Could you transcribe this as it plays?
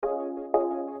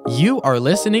You are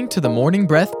listening to the Morning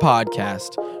Breath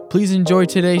Podcast. Please enjoy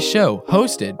today's show,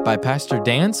 hosted by Pastor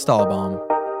Dan Stahlbaum.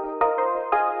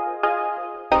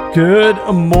 Good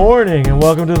morning and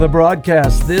welcome to the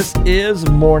broadcast. This is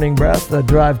Morning Breath, the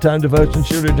drive time devotion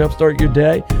show to jumpstart your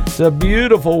day. It's a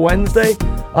beautiful Wednesday,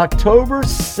 October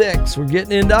 6th. We're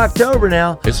getting into October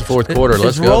now. It's the fourth quarter.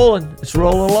 Let's go. It's rolling. It's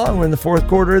rolling along. We're in the fourth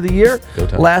quarter of the year. Go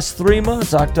time. Last 3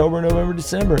 months, October, November,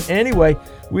 December. Anyway,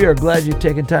 we are glad you've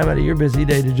taken time out of your busy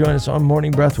day to join us on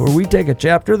Morning Breath, where we take a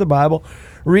chapter of the Bible,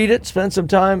 read it, spend some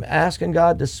time asking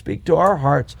God to speak to our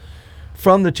hearts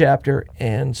from the chapter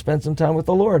and spend some time with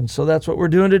the Lord. So that's what we're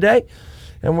doing today.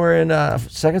 And we're in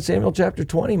 2 Samuel chapter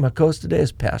 20. My host today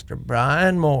is Pastor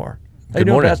Brian Moore. How you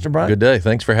doing, morning. Pastor Brian? Good day.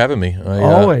 Thanks for having me.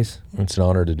 Always. It's an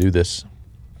honor to do this.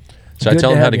 So I Good tell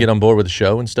to them how have to you. get on board with the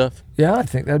show and stuff? Yeah, I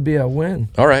think that'd be a win.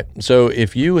 All right. So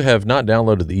if you have not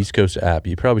downloaded the East Coast app,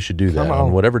 you probably should do that Come on.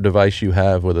 on whatever device you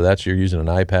have, whether that's you're using an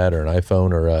iPad or an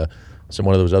iPhone or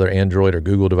one of those other Android or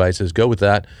Google devices. Go with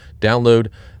that. Download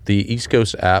the East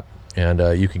Coast app,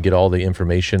 and you can get all the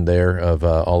information there of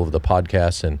all of the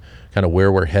podcasts and kind of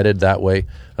where we're headed that way.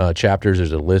 Chapters,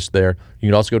 there's a list there. You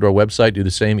can also go to our website, do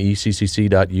the same,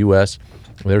 eccc.us.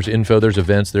 There's info, there's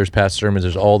events, there's past sermons,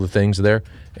 there's all the things there,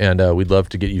 and we'd love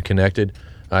to get you connected.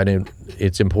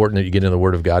 It's important that you get in the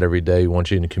Word of God every day. We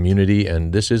want you in a community,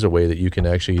 and this is a way that you can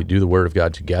actually do the Word of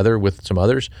God together with some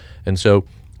others. And so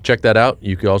check that out.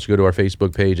 You can also go to our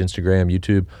Facebook page, Instagram,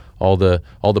 YouTube, all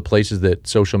the places that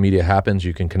social media happens.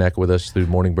 You can connect with us through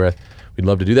Morning Breath. We'd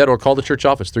love to do that, or call the church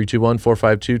office,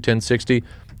 321-452-1060.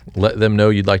 Let them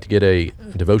know you'd like to get a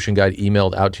devotion guide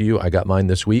emailed out to you. I got mine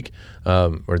this week,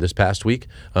 or this past week,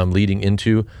 leading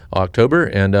into October,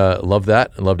 and love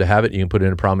that. I'd love to have it. You can put it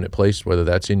in a prominent place, whether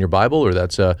that's in your Bible or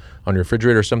that's on your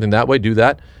refrigerator or something that way. Do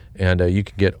that, and you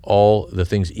can get all the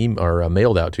things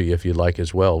mailed out to you if you'd like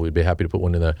as well. We'd be happy to put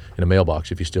one in a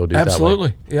mailbox if you still do it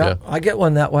Absolutely. that way. Yeah, I get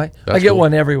one that way. That's I get cool.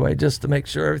 one every way just to make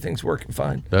sure everything's working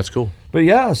fine. That's cool. But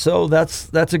yeah, so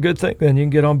that's a good thing. Then you can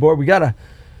get on board. We got a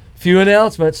few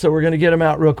announcements, so we're going to get them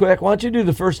out real quick. Why don't you do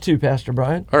the first two, Pastor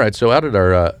Brian? All right, so out at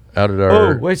our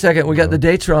Oh, wait a second. We got the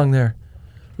dates wrong there.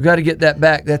 We got to get that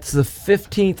back. That's the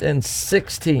 15th and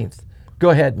 16th.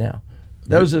 Go ahead now.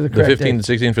 Those are the correct the 15th and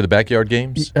 16th for the backyard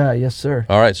games? Yes, sir.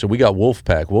 All right, so we got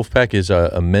Wolfpack. Wolfpack is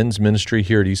a men's ministry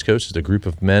here at East Coast. It's a group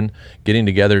of men getting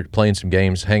together, playing some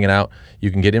games, hanging out. You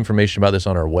can get information about this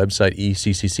on our website,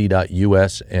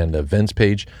 eccc.us, and events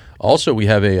page. Also, we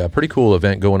have a pretty cool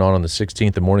event going on the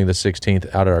 16th, the morning of the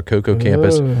 16th, out at our Cocoa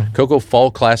campus. Cocoa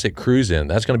Fall Classic Cruise-In.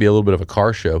 That's going to be a little bit of a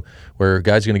car show where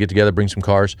guys are going to get together, bring some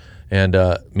cars, and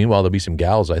meanwhile, there'll be some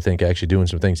gals, I think, actually doing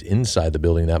some things inside the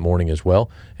building that morning as well.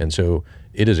 And so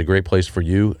it is a great place for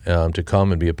you to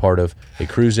come and be a part of a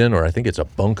cruise-in, or I think it's a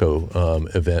bunco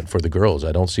event for the girls.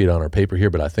 I don't see it on our paper here,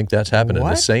 but I think that's happening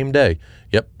the same day.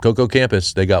 Yep, Cocoa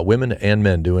campus. They got women and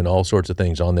men doing all sorts of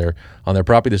things on their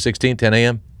property the 16th, 10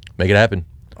 a.m. Make it happen.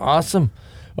 Awesome.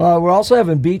 We're also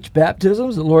having beach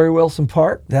baptisms at Laurie Wilson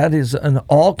Park. That is an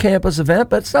all-campus event,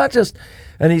 but it's not just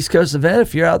an East Coast event.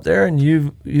 If you're out there and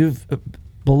you've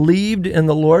believed in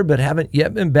the Lord but haven't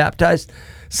yet been baptized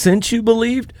since you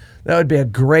believed, that would be a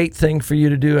great thing for you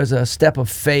to do as a step of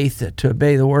faith to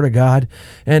obey the Word of God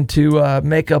and to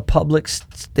make a public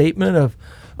statement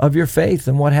of your faith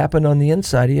and what happened on the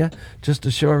inside of you, just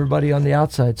to show everybody on the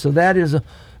outside. So that is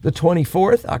the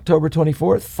 24th, October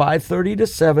 24th, 5:30 to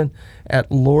 7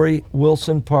 at Laurie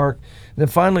Wilson Park. And then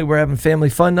finally, we're having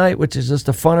Family Fun Night, which is just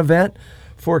a fun event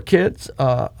for kids.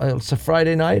 It's a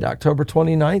Friday night, October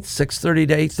 29th, 6:30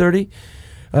 to 8:30.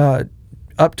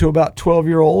 Up to about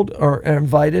 12-year-old are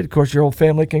invited. Of course, your whole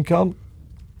family can come.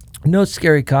 No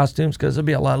scary costumes because there'll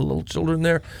be a lot of little children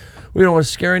there. We don't want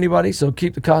to scare anybody, so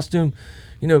keep the costume,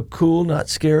 cool, not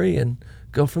scary, and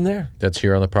go from there. That's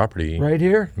here on the property. Right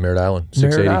here. Merritt Island,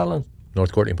 680. Merritt Island.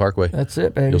 North Courtney Parkway. That's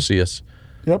it, baby. You'll see us.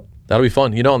 Yep. That'll be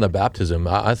fun. On the baptism,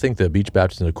 I think the beach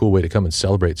baptism is a cool way to come and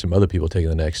celebrate some other people taking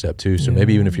the next step too. So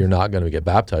maybe even if you're not going to get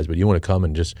baptized, but you want to come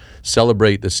and just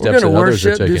celebrate the steps that others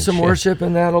are taking. Do some worship,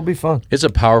 and that'll be fun. It's a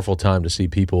powerful time to see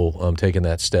people taking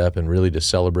that step and really to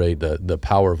celebrate the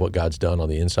power of what God's done on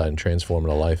the inside and transforming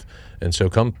a life. And so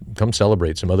come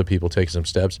celebrate some other people taking some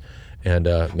steps, and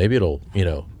maybe it'll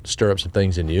stir up some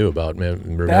things in you about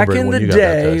remembering Back in when the you got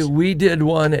day, baptized. we did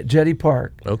one at Jetty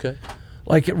Park. Okay.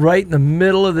 Like right in the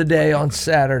middle of the day on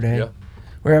Saturday. Yeah.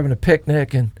 We're having a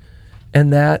picnic and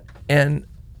a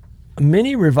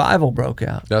mini revival broke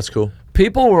out. That's cool.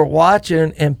 People were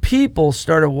watching, and people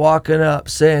started walking up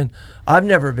saying, "I've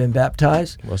never been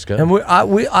baptized." Let's go. And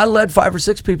I led 5 or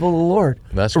 6 people to the Lord.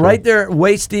 That's cool. Right there,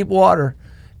 waist deep water,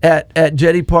 at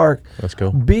Jetty Park. Let's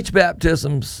go. Beach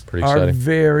baptisms Pretty are exciting.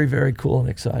 very, very cool and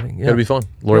exciting. Yeah. It'll be fun.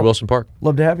 Lori Wilson Park.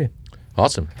 Love to have you.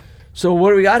 Awesome. So what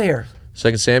do we got here?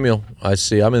 2 Samuel. I'm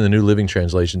in the New Living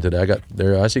Translation today.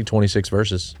 I see 26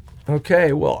 verses.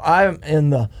 Okay, well, I'm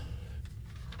in the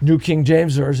New King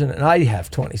James Version, and I have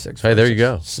 26 Hey, there you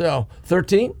go. So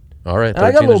 13? All right. And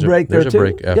I got a little break there, There's too. a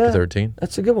break after Yeah, 13.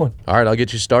 That's a good one. All right, I'll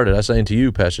get you started. I say to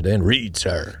you, Pastor Dan, read,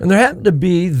 sir. And there happened to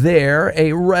be there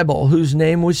a rebel whose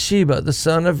name was Sheba, the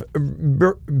son of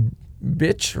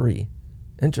Bichri.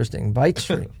 Interesting,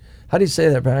 Bichri. How do you say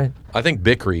that, Brian? I think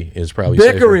Bichri is probably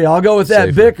Bichri, safer. I'll go with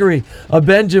that. Safer. Bichri, a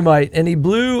Benjamite. And he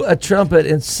blew a trumpet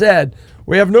and said,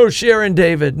 "We have no share in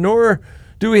David, nor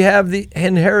do we have the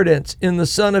inheritance in the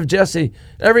son of Jesse.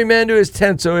 Every man to his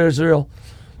tent, O Israel."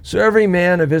 So every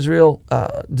man of Israel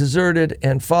deserted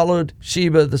and followed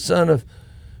Sheba, the son of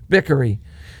Bichri.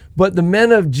 But the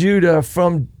men of Judah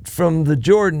from the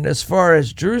Jordan as far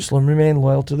as Jerusalem remained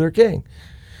loyal to their king.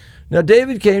 Now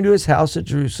David came to his house at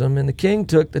Jerusalem, and the king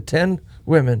took the 10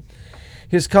 women,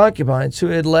 his concubines, who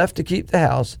had left to keep the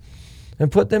house,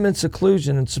 and put them in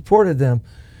seclusion and supported them,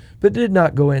 but did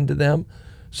not go into them.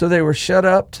 So they were shut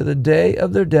up to the day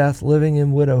of their death, living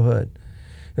in widowhood.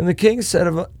 And the king said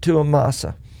to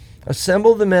Amasa,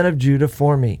 "Assemble the men of Judah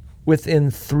for me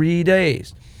within 3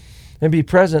 days, and be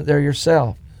present there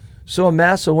yourself." So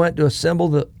Amasa went to assemble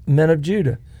the men of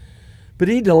Judah, but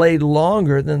he delayed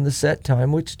longer than the set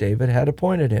time which David had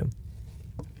appointed him.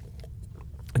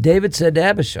 David said to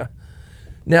Abishai,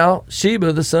 "Now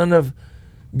Sheba, the son of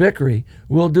Bichri,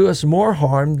 will do us more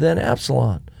harm than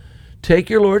Absalom.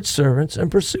 Take your Lord's servants and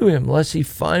pursue him, lest he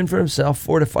find for himself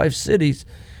 4 to 5 cities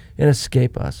and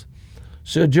escape us."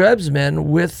 So Joab's men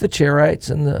with the Cherites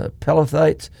and the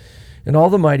Pelethites and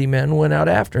all the mighty men went out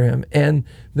after him, and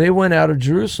they went out of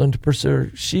Jerusalem to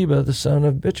pursue Sheba, the son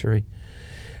of Bichri.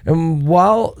 And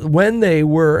when they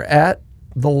were at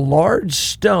the large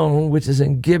stone which is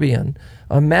in Gibeon,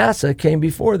 Amasa came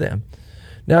before them.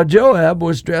 Now Joab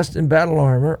was dressed in battle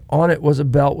armor. On it was a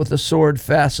belt with a sword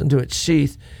fastened to its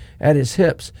sheath at his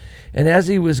hips, and as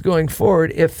he was going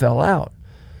forward, it fell out.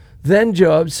 Then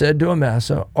Joab said to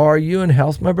Amasa, "Are you in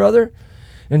health, my brother?"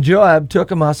 And Joab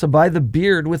took Amasa by the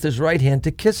beard with his right hand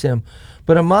to kiss him.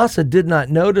 But Amasa did not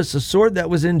notice the sword that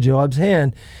was in Joab's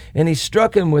hand, and he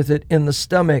struck him with it in the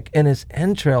stomach, and his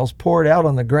entrails poured out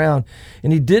on the ground.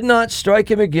 And he did not strike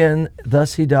him again,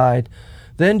 thus he died.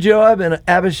 Then Joab and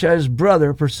Abishai's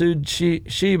brother pursued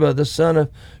Sheba, the son of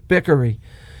Bichri.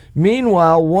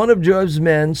 Meanwhile, one of Joab's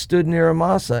men stood near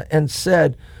Amasa and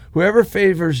said, "Whoever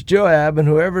favors Joab and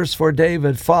whoever is for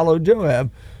David, follow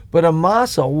Joab." But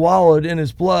Amasa wallowed in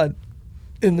his blood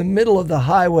in the middle of the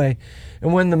highway.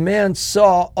 And when the man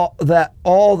saw that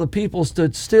all the people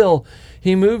stood still,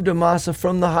 he moved Amasa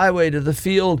from the highway to the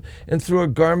field and threw a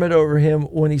garment over him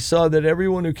when he saw that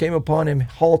everyone who came upon him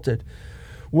halted.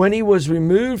 When he was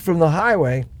removed from the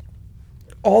highway,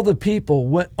 all the people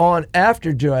went on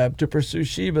after Joab to pursue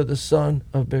Sheba, the son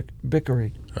of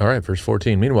Bichri. All right, verse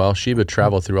 14. Meanwhile, Sheba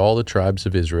traveled through all the tribes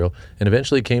of Israel and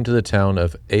eventually came to the town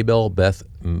of Abel Beth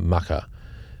Makkah.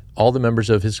 All the members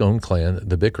of his own clan,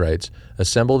 the Bichrites,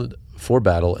 assembled for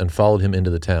battle and followed him into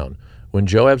the town. When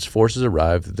Joab's forces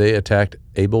arrived, they attacked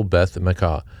Abel Beth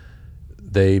Makkah.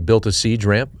 They built a siege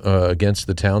ramp against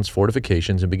the town's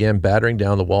fortifications and began battering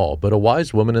down the wall. But a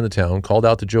wise woman in the town called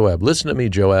out to Joab, "Listen to me,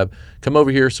 Joab. Come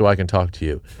over here so I can talk to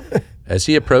you." As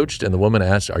he approached and the woman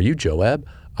asked, "Are you Joab?"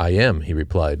 "I am," he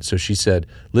replied. So she said,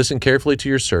 "Listen carefully to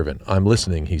your servant." "I'm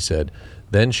listening," he said.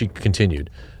 Then she continued,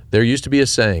 "There used to be a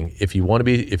saying, if you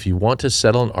want to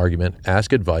settle an argument,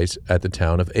 ask advice at the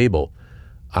town of Abel.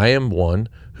 I am one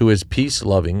who is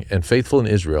peace-loving and faithful in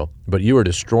Israel, but you are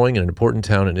destroying an important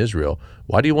town in Israel.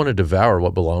 Why do you want to devour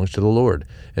what belongs to the Lord?"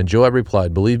 And Joab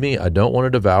replied, "Believe me, I don't want to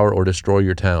devour or destroy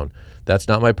your town. That's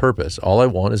not my purpose. All I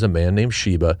want is a man named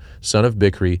Sheba, son of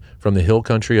Bichri, from the hill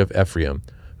country of Ephraim,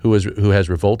 who has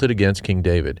revolted against King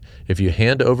David. If you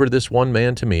hand over this one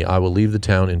man to me, I will leave the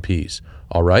town in peace."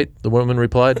 "All right," the woman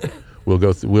replied.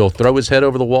 We'll throw his head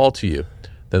over the wall to you."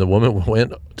 Then the woman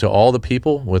went to all the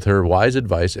people with her wise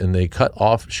advice, and they cut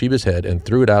off Sheba's head and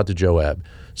threw it out to Joab.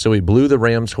 So he blew the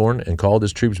ram's horn and called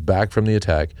his troops back from the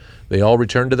attack. They all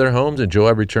returned to their homes, and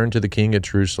Joab returned to the king at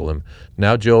Jerusalem.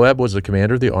 Now Joab was the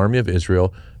commander of the army of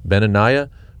Israel. Benaiah,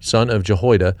 son of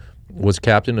Jehoiada, was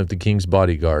captain of the king's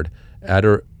bodyguard.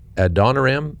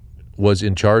 Adoniram was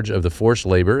in charge of the forced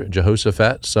labor.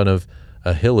 Jehoshaphat, son of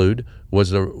Ahilud,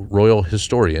 was the royal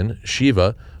historian.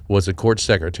 Shiva was the court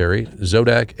secretary.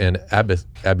 Zodak and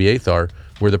Abiathar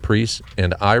were the priests,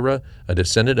 and Ira, a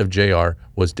descendant of Jair,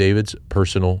 was David's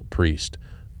personal priest.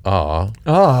 Man.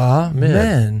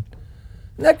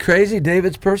 Isn't that crazy?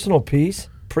 David's personal priest.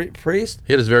 He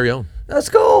had his very own. That's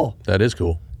cool. That is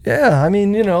cool. Yeah, I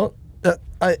mean,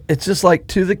 it's just like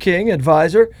to the king,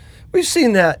 advisor. We've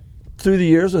seen that through the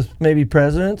years with maybe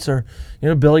presidents, or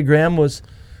Billy Graham was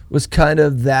kind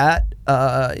of that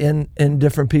in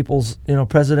different people's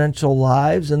presidential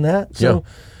lives and that. So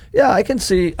yeah, I can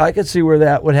see where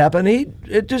that would happen.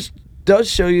 It just does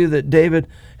show you that David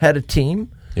had a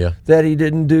team. Yeah. That he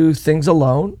didn't do things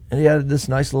alone, and he had this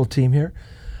nice little team here.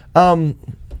 This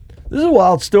is a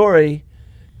wild story,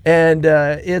 and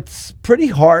it's pretty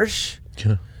harsh.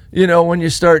 Yeah. When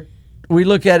we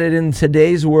look at it in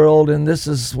today's world, and this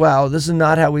is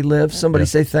not how we live. Somebody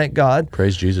say, thank God.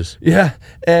 Praise Jesus. Yeah,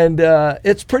 and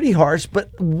it's pretty harsh.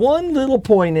 But one little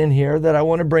point in here that I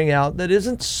want to bring out that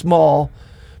isn't small,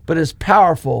 but is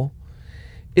powerful,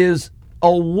 is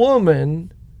a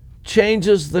woman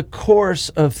changes the course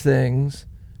of things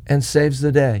and saves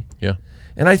the day. Yeah.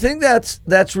 And I think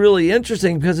that's really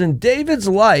interesting, because in David's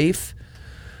life,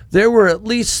 there were at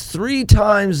least 3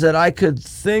 times that I could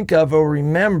think of or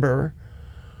remember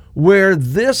where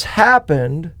this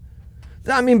happened.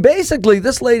 I mean, basically,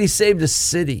 this lady saved a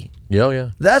city.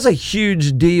 Yeah. That's a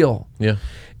huge deal. Yeah.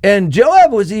 And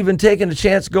Joab was even taking a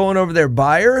chance going over there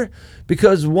by her,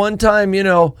 because one time,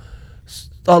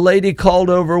 a lady called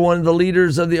over one of the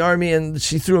leaders of the army, and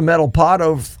she threw a metal pot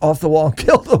off the wall and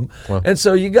killed him. Wow. And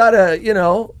so you gotta,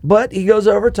 but he goes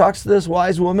over, talks to this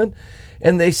wise woman,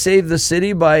 and they save the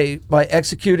city by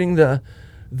executing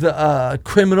the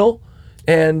criminal,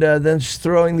 and then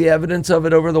throwing the evidence of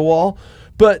it over the wall.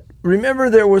 But remember,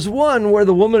 there was one where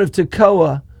the woman of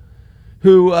Tekoa,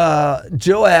 who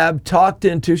Joab talked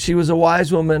into, she was a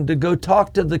wise woman, to go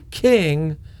talk to the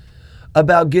king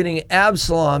about getting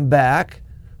Absalom back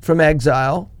from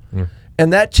exile.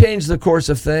 And that changed the course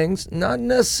of things, not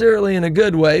necessarily in a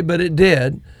good way, but it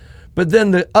did. But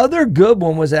then the other good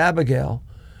one was Abigail.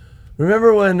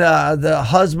 Remember when the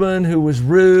husband who was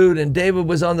rude, and David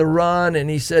was on the run, and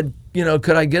he said,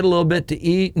 could I get a little bit to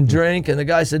eat and drink? And the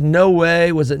guy said, no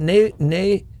way. Was it Nabal?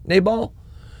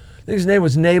 I think his name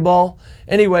was Nabal.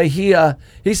 Anyway, he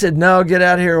said, no, get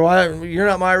out of here. Why? You're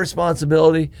not my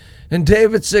responsibility. And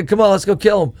David said, come on, let's go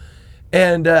kill him.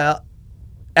 And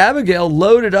Abigail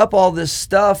loaded up all this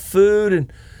stuff, food,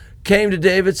 and came to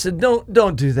David, said,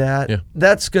 don't do that. Yeah.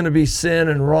 That's going to be sin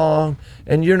and wrong,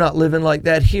 and you're not living like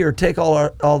that. Here, take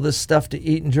all this stuff to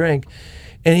eat and drink.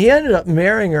 And he ended up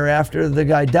marrying her after the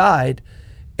guy died.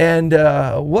 And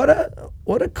what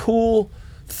a cool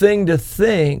thing to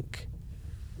think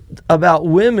about,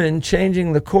 women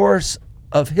changing the course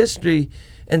of history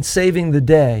and saving the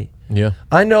day. Yeah.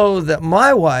 I know that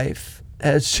my wife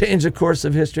has changed the course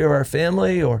of history of our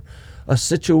family, or a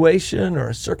situation, or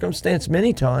a circumstance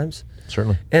many times.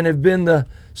 Certainly. And have been the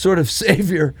sort of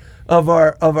savior of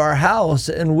our house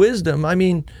and wisdom. I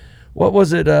mean, what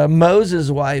was it?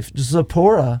 Moses' wife,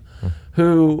 Zipporah,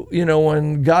 who,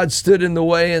 when God stood in the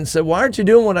way and said, why aren't you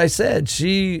doing what I said?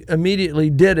 She immediately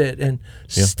did it and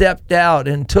stepped out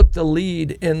and took the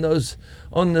lead on those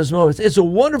moments. It's a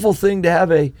wonderful thing to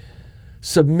have a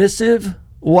submissive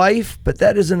wife, but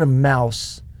that isn't a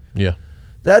mouse. Yeah.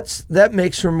 That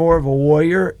makes her more of a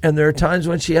warrior, and there are times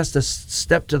when she has to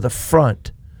step to the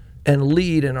front and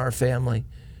lead in our family,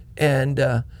 and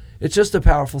it's just a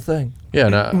powerful thing. Yeah,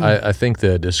 and I think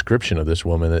the description of this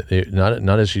woman,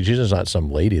 that she's just not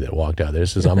some lady that walked out there. It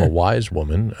says, I'm a wise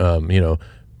woman,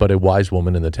 but a wise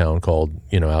woman in the town called,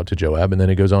 out to Joab. And then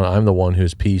it goes on, I'm the one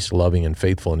who's peace, loving, and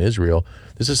faithful in Israel.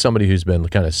 This is somebody who's been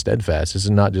kind of steadfast. This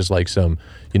is not just like some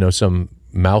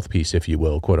mouthpiece, if you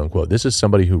will, quote unquote. This is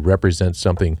somebody who represents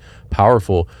something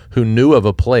powerful, who knew of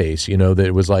a place, that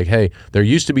it was like, hey, there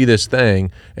used to be this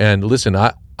thing, and listen,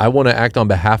 I want to act on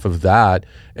behalf of that.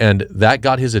 And that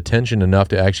got his attention enough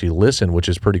to actually listen, which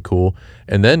is pretty cool.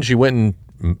 And then she went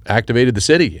and activated the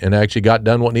city and actually got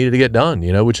done what needed to get done,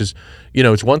 which is,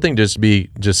 it's one thing to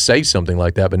just say something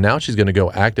like that, but now she's going to go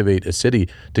activate a city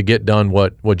to get done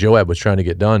what Joab was trying to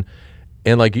get done.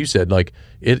 And like you said,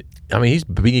 he's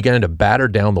beginning to batter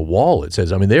down the wall, it says.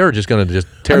 They are just going to just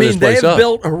tear this place up. They've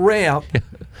built a ramp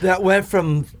that went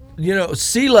from,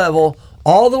 sea level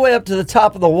all the way up to the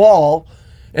top of the wall,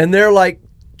 and they're like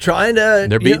trying to...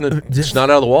 They're beating the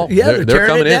snot out of the wall. Yeah, they're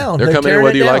coming in. They're coming in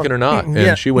whether you like it or not.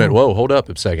 And she went, whoa, hold up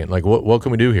a second. Like, what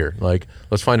can we do here? Like,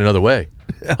 let's find another way.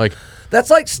 Like,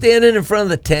 that's like standing in front of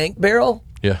the tank barrel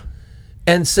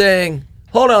and saying,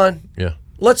 hold on. Yeah.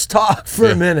 Let's talk for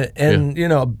a minute. And,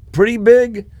 pretty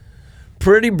big,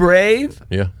 pretty brave.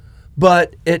 Yeah.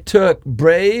 But it took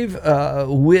brave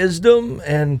wisdom.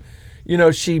 And,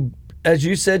 she, as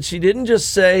you said, she didn't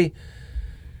just say,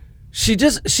 she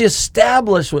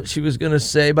established what she was going to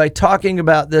say by talking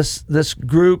about this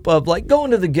group of like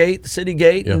going to the city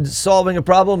gate, and solving a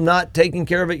problem, not taking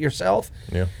care of it yourself.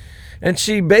 Yeah. And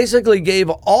she basically gave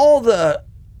all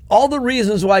the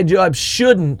reasons why Joab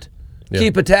shouldn't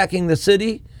keep attacking the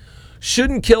city,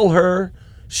 shouldn't kill her,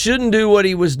 shouldn't do what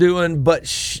he was doing, but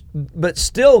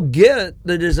still get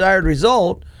the desired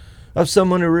result of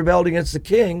someone who rebelled against the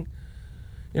king,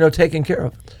 taken care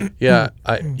of. Yeah,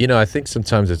 I think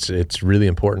sometimes it's really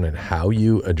important in how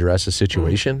you address a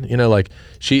situation.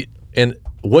 And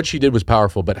what she did was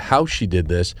powerful, but how she did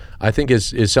this, I think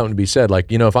is something to be said.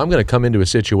 Like, if I'm going to come into a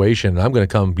situation and I'm going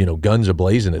to come, guns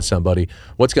a-blazing at somebody,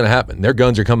 what's going to happen? Their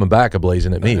guns are coming back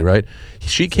a-blazing at me, right?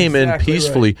 She came in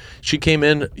peacefully. Right. She came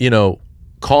in,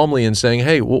 calmly and saying,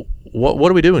 hey, well,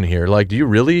 what are we doing here? Like, do you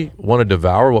really want to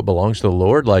devour what belongs to the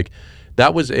Lord? Like,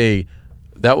 that was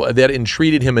that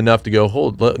entreated him enough to go,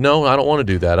 no, I don't want to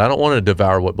do that. I don't want to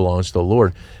devour what belongs to the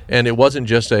Lord. And it wasn't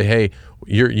just a, hey,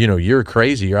 you're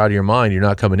crazy, you're out of your mind, you're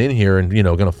not coming in here and,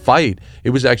 going to fight.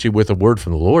 It was actually with a word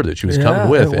from the Lord that she was coming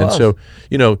with. And so,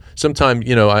 sometimes,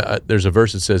 there's a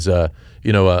verse that says, a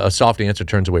soft answer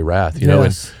turns away wrath,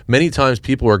 and many times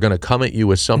people are going to come at you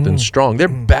with something strong. They're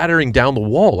battering down the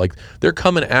wall. Like, they're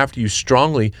coming after you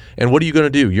strongly. And what are you going to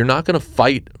do? You're not going to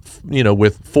fight,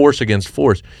 with force against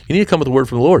force. You need to come with a word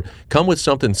from the Lord. Come with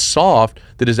something soft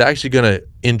that is actually going to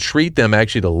entreat them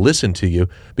actually to listen to you,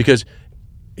 because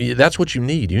that's what you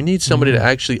need. You need somebody to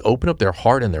actually open up their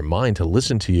heart and their mind to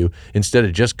listen to you instead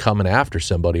of just coming after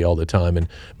somebody all the time. And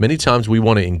many times we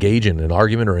want to engage in an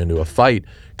argument or into a fight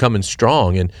coming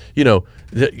strong. And,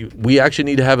 we actually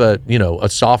need to have a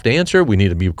soft answer. We need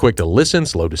to be quick to listen,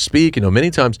 slow to speak.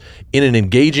 Many times in an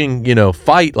engaging,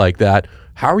 fight like that,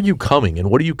 how are you coming and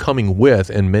what are you coming with?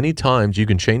 And many times you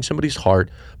can change somebody's heart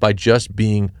by just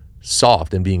being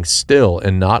soft and being still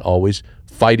and not always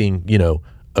fighting,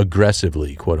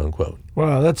 aggressively, quote unquote.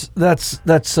 Wow,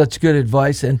 that's such good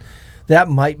advice, and that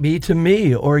might be to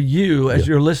me or you as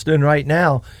you're listening right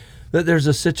now, that there's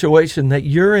a situation that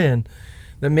you're in,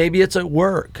 that maybe it's at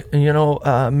work,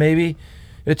 and maybe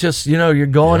it's just you're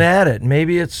going at it.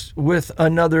 Maybe it's with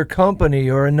another company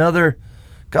or another,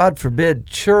 God forbid,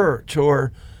 church,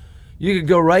 or you could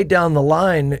go right down the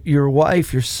line, your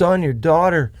wife, your son, your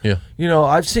daughter. Yeah.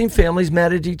 I've seen families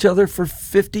mad at each other for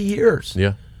 50 years.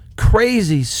 Yeah.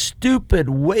 Crazy, stupid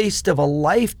waste of a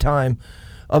lifetime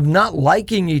of not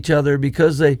liking each other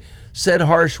because they said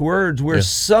harsh words, where if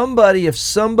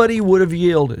somebody would have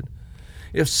yielded,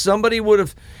 if somebody would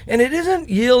have, and it isn't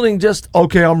yielding just,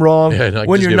 okay, I'm wrong,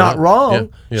 when you're not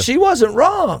wrong. She wasn't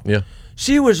wrong. Yeah.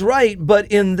 She was right,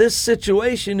 but in this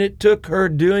situation, it took her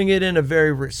doing it in a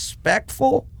very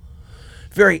respectful,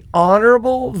 very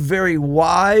honorable, very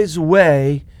wise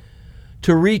way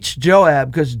to reach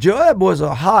Joab, because Joab was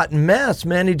a hot mess,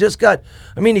 man. He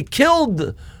killed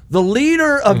the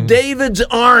leader of David's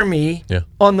army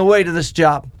on the way to this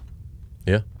job.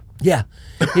 Yeah. Yeah.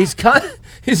 He's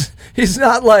he's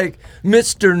not like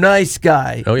Mr. Nice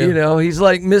Guy. Oh, yeah. He's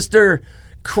like Mr.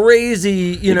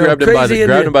 Crazy, grabbed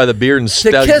him by the beard and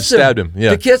stabbed him.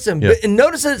 Yeah. To kiss him. Yeah. And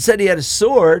notice that it said he had a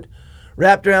sword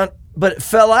wrapped around, but it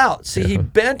fell out. See, he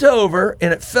bent over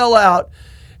and it fell out.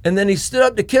 And then he stood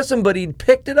up to kiss him, but he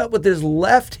picked it up with his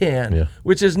left hand,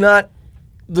 which is not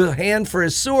the hand for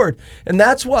his sword. And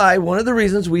that's why one of the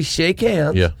reasons we shake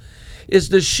hands is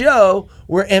to show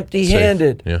we're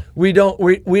empty-handed. Yeah. We don't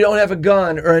have a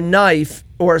gun or a knife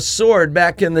or a sword.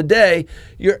 Back in the day,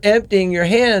 you're emptying your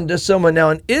hand to someone.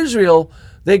 Now in Israel,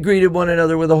 they greeted one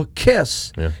another with a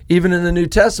kiss. Yeah. Even in the New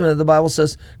Testament, the Bible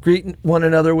says, greet one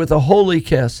another with a holy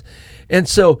kiss. And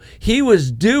so he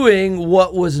was doing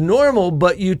what was normal,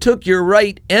 but you took your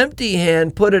right empty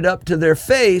hand, put it up to their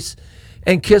face,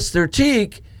 and kissed their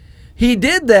cheek. He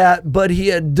did that, but he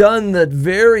had done the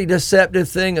very deceptive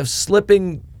thing of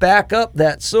slipping back up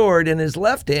that sword in his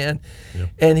left hand,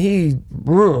 and he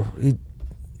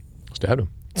stabbed him.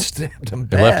 Stabbed him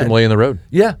bad. And left him laying in the road.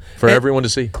 Yeah. For everyone to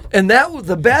see. And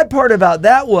the bad part about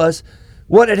that was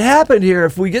what had happened here.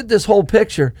 If we get this whole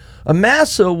picture,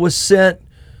 Amasa was sent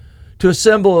to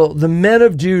assemble the men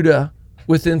of Judah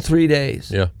within 3 days.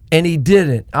 Yeah. And he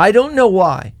didn't. I don't know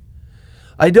why.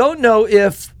 I don't know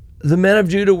if the men of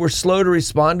Judah were slow to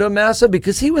respond to Amasa,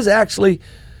 because he was actually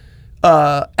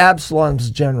Absalom's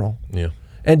general. Yeah.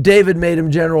 And David made him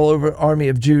general over the army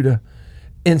of Judah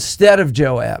instead of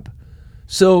Joab.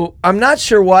 So I'm not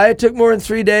sure why it took more than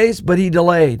 3 days, but he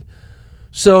delayed.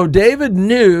 So David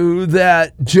knew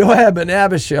that Joab and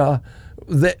Abishai,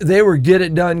 they were get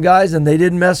it done guys, and they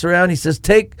didn't mess around. He says,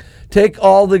 take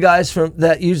all the guys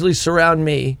that usually surround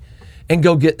me and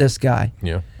go get this guy.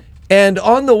 Yeah. And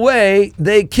on the way,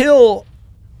 they kill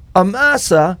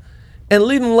Amasa and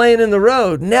leave him laying in the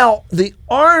road. Now, the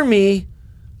army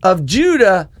of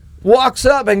Judah walks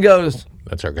up and goes,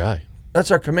 That's our guy.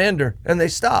 that's our commander. And they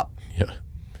stop. Yeah.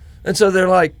 And so they're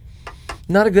like,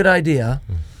 not a good idea.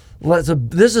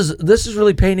 This is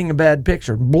really painting a bad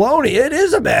picture. Baloney, it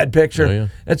is a bad picture. Oh, yeah.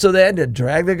 And so they had to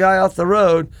drag the guy off the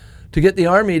road to get the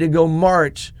army to go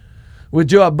march with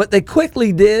Joab. But they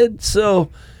quickly did. So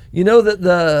you know that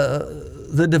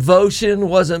the devotion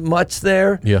wasn't much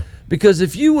there. Yeah. Because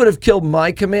if you would have killed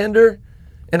my commander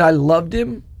and I loved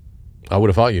him, I would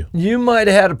have fought you. you might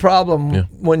have had a problem Yeah.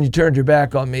 when you turned your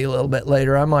back on me a little bit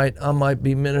later. I might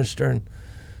be ministering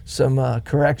some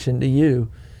correction to you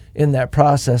in that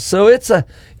process. So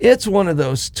it's one of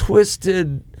those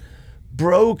twisted,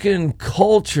 broken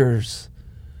cultures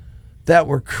that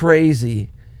were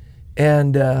crazy.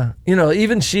 And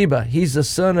even Sheba, he's the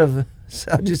son of,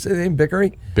 how'd you say the name?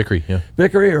 Bichri? Bichri, yeah.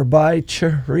 Bichri or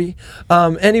Bichri.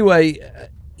 Anyway,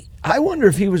 I wonder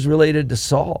if he was related to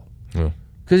Saul. Yeah.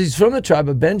 Because he's from the tribe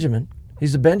of Benjamin.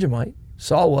 He's a Benjamite.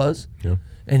 Saul was. Yeah.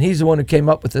 And he's the one who came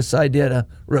up with this idea to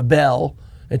rebel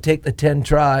and take the 10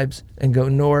 tribes and go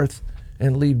north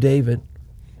and leave David.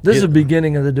 This is the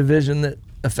beginning of the division that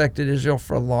affected Israel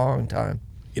for a long time.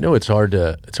 You know, it's hard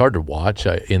to watch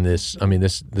in this. I mean,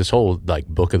 this whole like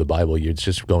book of the Bible. It's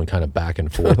just going kind of back and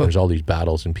forth. There's all these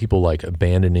battles and people like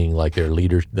abandoning like their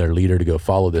leader to go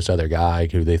follow this other guy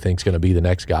who they think's going to be the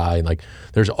next guy. And like,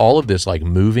 there's all of this like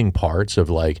moving parts of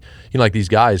like, like these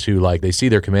guys who like they see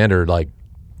their commander like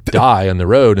die on the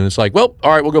road, and it's like, well, all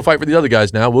right, we'll go fight for the other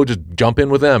guys now. We'll just jump in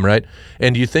with them, right?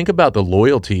 And you think about the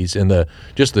loyalties and the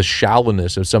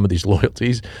shallowness of some of these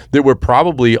loyalties that were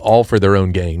probably all for their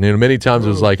own gain. Many times it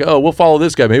was like, oh, we'll follow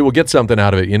this guy, maybe we'll get something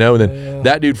out of it, and then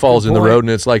that dude falls in the road, and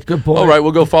it's like, all right,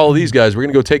 we'll go follow these guys. We're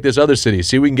gonna go take this other city,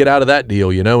 see if we can get out of that deal,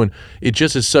 and it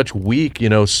just is such weak,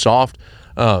 soft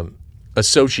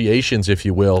associations, if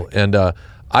you will. And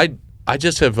I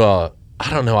just have I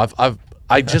don't know,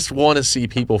 I just want to see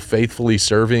people faithfully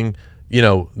serving,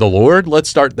 the Lord. Let's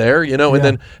start there, and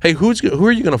then, hey, who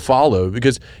are you going to follow?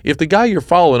 Because if the guy you're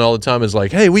following all the time is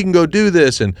like, hey, we can go do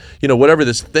this, and whatever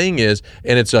this thing is,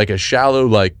 and it's like a shallow,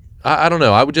 like I don't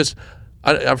know.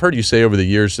 I've heard you say over the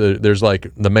years there's like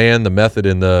the man, the method,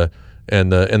 and the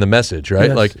message,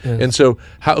 right? Yes, And so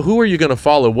who are you going to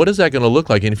follow? What is that going to look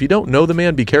like? And if you don't know the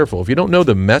man, be careful. If you don't know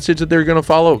the message that they're going to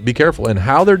follow, be careful. And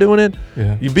how they're doing it,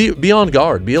 you be on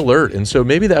guard, be alert. And so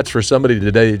maybe that's for somebody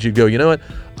today that you go, you know what?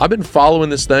 I've been following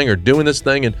this thing or doing this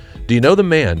thing, and do you know the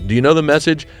man? Do you know the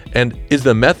message? And is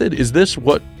the method, is this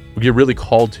what you're really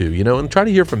called to, and try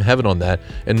to hear from heaven on that,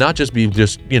 and not just be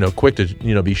quick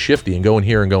to be shifty and going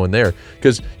here and going there,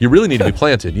 because you really need to be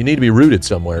planted. You need to be rooted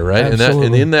somewhere, right? Absolutely.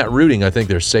 And in that rooting, I think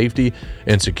there's safety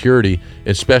and security,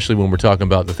 especially when we're talking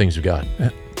about the things of God.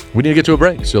 We need to get to a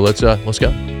break, so let's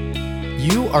go.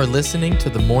 You are listening to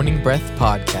the Morning Breath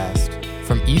podcast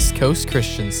from East Coast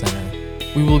Christian Center.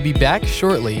 We will be back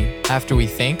shortly after we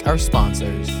thank our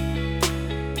sponsors.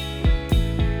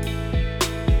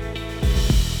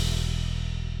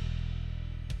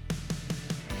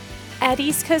 At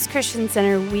East Coast Christian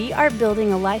Center, we are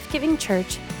building a life-giving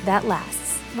church that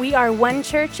lasts. We are one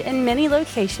church in many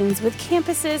locations with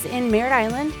campuses in Merritt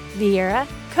Island, Vieira,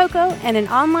 Cocoa, and an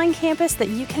online campus that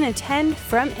you can attend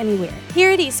from anywhere. Here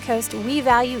at East Coast, we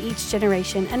value each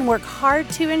generation and work hard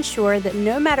to ensure that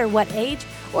no matter what age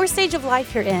or stage of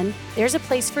life you're in, there's a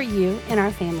place for you in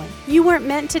our family. You weren't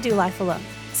meant to do life alone,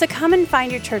 so come and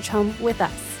find your church home with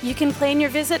us. You can plan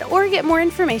your visit or get more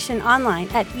information online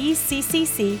at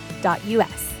eccc.us.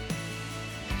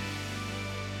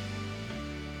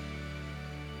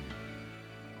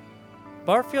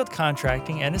 Barfield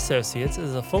Contracting and Associates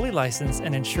is a fully licensed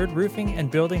and insured roofing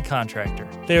and building contractor.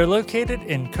 They are located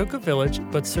in Cocoa Village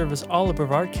but service all of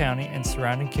Brevard County and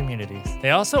surrounding communities.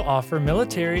 They also offer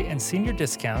military and senior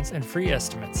discounts and free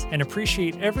estimates and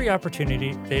appreciate every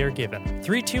opportunity they are given.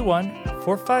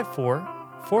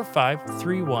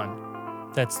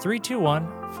 321-454-4531. That's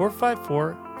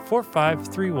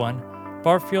 321-454-4531.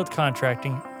 Barfield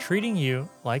Contracting, treating you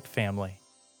like family.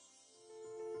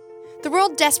 The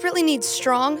world desperately needs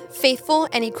strong, faithful,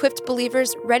 and equipped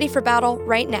believers ready for battle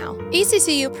right now.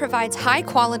 ECCU provides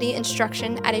high-quality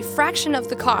instruction at a fraction of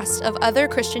the cost of other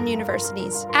Christian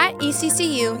universities. At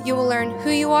ECCU, you will learn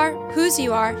who you are, whose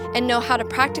you are, and know how to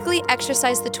practically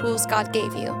exercise the tools God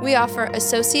gave you. We offer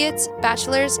associates,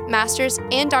 bachelor's, master's,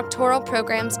 and doctoral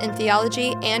programs in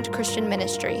theology and Christian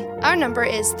ministry. Our number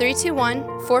is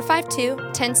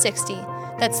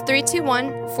 321-452-1060. That's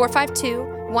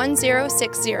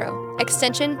 321-452-1060.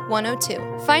 Extension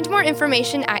 102. Find more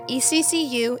information at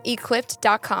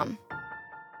ECCUequipped.com.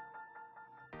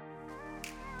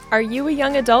 Are you a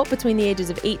young adult between the ages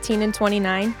of 18 and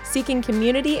 29, seeking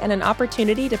community and an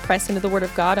opportunity to press into the Word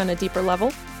of God on a deeper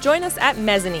level? Join us at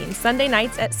Mezzanine, Sunday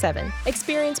nights at 7.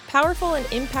 Experience powerful and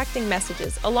impacting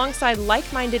messages alongside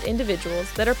like-minded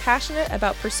individuals that are passionate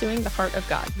about pursuing the heart of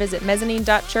God. Visit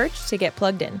mezzanine.church to get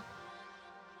plugged in.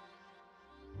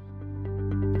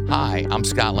 Hi, I'm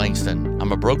Scott Langston.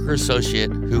 I'm a broker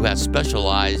associate who has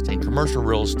specialized in commercial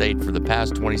real estate for the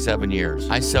past 27 years.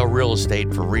 I sell real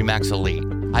estate for RE/MAX Elite.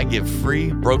 I give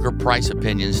free broker price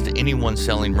opinions to anyone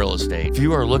selling real estate. If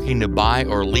you are looking to buy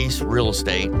or lease real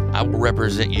estate, I will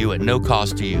represent you at no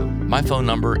cost to you. My phone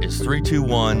number is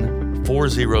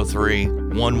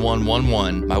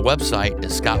 321-403-1111. My website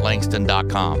is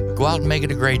scottlangston.com. Go out and make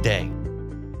it a great day.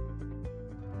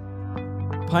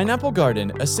 Pineapple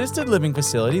Garden, assisted living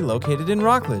facility located in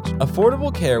Rockledge.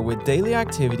 Affordable care with daily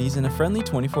activities and a friendly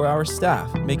 24-hour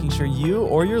staff, making sure you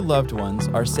or your loved ones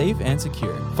are safe and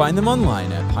secure. Find them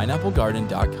online at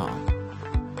pineapplegarden.com.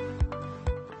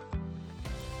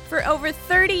 For over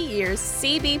 30 years,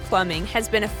 CB Plumbing has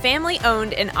been a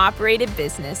family-owned and operated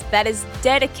business that is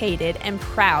dedicated and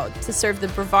proud to serve the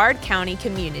Brevard County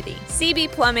community.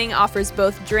 CB Plumbing offers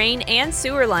both drain and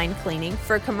sewer line cleaning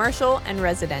for commercial and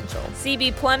residential.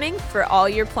 CB Plumbing for all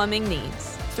your plumbing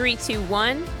needs.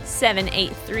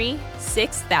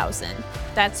 321-783-6000.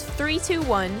 That's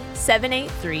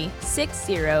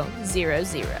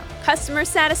 321-783-6000. Customer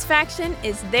satisfaction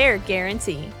is their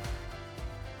guarantee.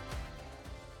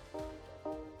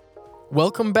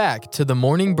 Welcome back to the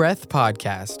Morning Breath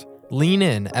Podcast. Lean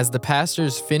in as the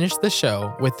pastors finish the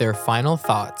show with their final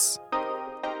thoughts.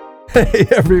 Hey,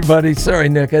 everybody. Sorry,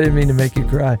 Nick. I didn't mean to make you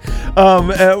cry.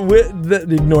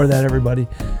 Ignore that, everybody.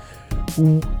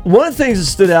 One of the things that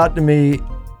stood out to me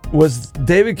was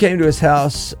David came to his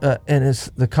house and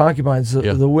the concubines,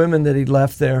 the women that he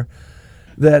left there,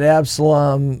 that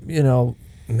Absalom,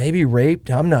 maybe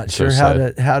raped. I'm not sure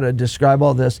how to describe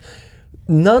all this.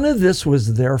 None of this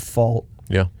was their fault.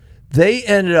 Yeah. They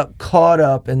ended up caught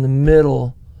up in the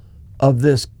middle of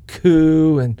this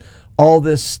coup and all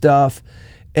this stuff,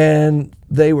 and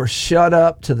they were shut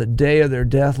up to the day of their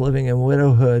death, living in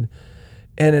widowhood.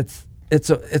 And it's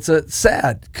a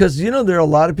sad, because there are a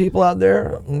lot of people out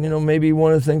there. Maybe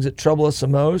one of the things that trouble us the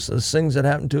most is things that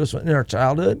happened to us in our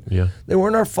childhood. Yeah. They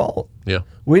weren't our fault. Yeah.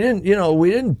 We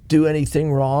didn't do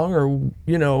anything wrong, or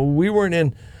we weren't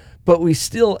in. But we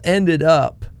still ended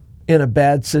up in a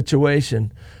bad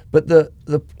situation. But the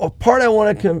part I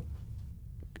want to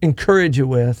encourage you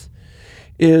with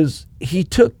is he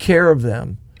took care of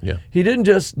them. Yeah.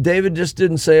 David just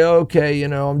didn't say, okay,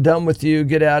 I'm done with you,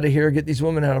 get out of here, get these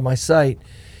women out of my sight.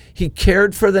 He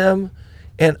cared for them.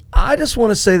 And I just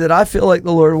want to say that I feel like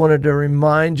the Lord wanted to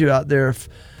remind you out there, if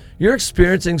you're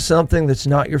experiencing something that's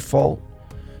not your fault,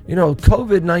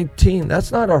 COVID-19,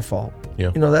 that's not our fault.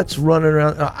 Yeah. That's running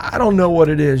around. I don't know what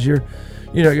it is. Your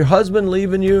husband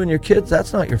leaving you and your kids,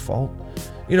 that's not your fault.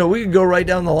 We could go right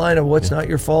down the line of what's not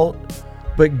your fault,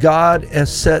 but God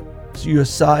has set you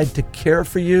aside to care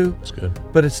for you. That's good.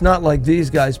 But it's not like these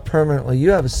guys permanently.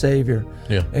 You have a Savior.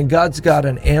 Yeah. And God's got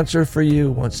an answer for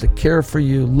you, wants to care for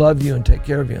you, love you, and take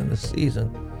care of you in this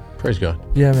season. Praise God.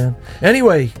 Yeah, man.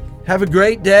 Anyway, have a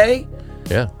great day.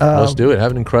 Yeah, let's do it.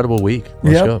 Have an incredible week.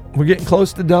 Let's go. We're getting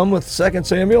close to done with 2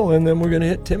 Samuel, and then we're going to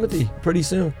hit Timothy pretty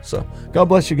soon. So God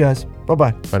bless you guys.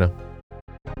 Bye-bye. Bye now.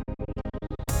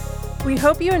 We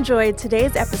hope you enjoyed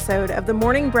today's episode of the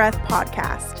Morning Breath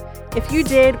Podcast. If you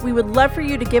did, we would love for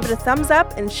you to give it a thumbs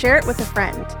up and share it with a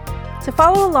friend. To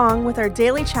follow along with our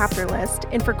daily chapter list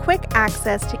and for quick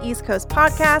access to East Coast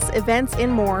podcasts, events,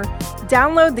 and more,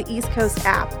 download the East Coast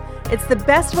app. It's the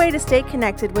best way to stay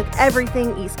connected with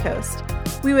everything East Coast.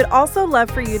 We would also love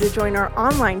for you to join our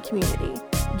online community.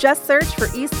 Just search for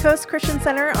East Coast Christian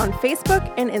Center on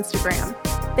Facebook and Instagram.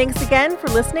 Thanks again for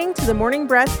listening to the Morning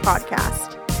Breath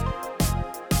Podcast.